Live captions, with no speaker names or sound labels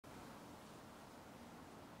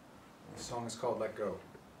The song is called Let Go.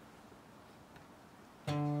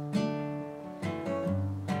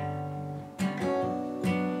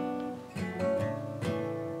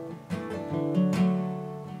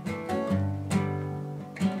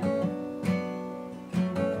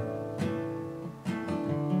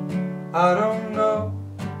 I don't know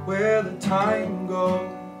where the time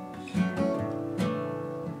goes.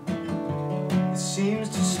 It seems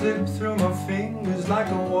to slip through my fingers like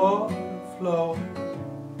a water flow,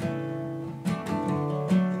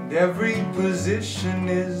 and every position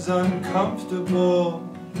is uncomfortable.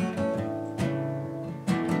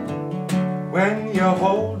 When you're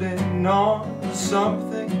holding on to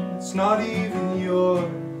something that's not even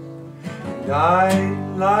yours. And I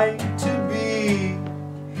like to be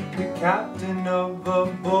the captain of a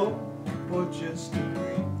boat, or just a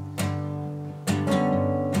breeze.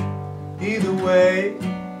 Either way,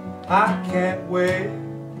 I can't wait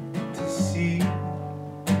to see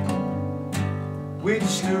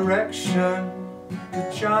which direction the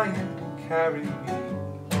giant will carry me.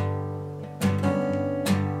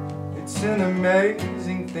 It's an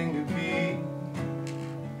amazing thing to be.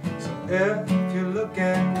 So if you're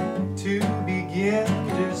looking to begin,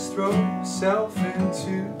 just throw yourself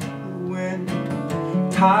into wind.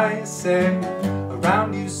 Tie a sail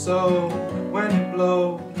around you so when it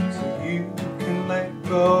blows you can let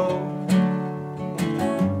go.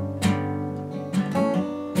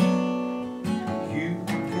 You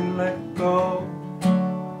can let go.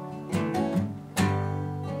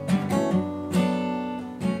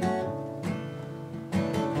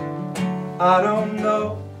 I don't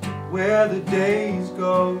know where the days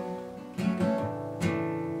go.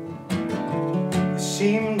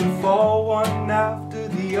 Seem to fall one after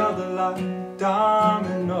the other like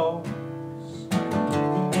dominoes,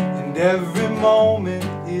 and every moment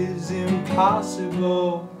is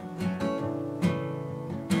impossible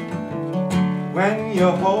when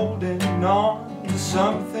you're holding on to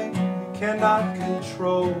something you cannot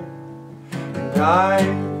control. And I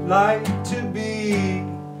like to be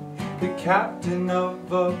the captain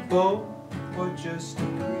of a boat, or just a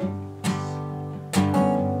breeze.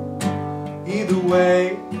 Either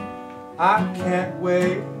way, I can't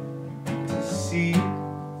wait to see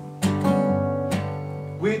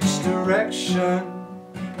which direction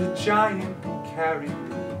the giant will carry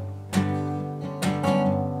me.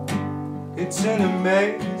 It's an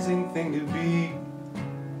amazing thing to be.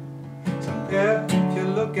 So if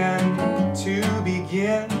you're looking to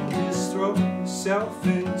begin, just throw yourself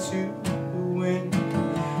into the wind.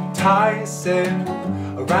 Tie a sail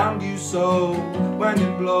around you so when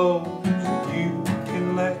it blows you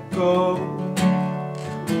can let go.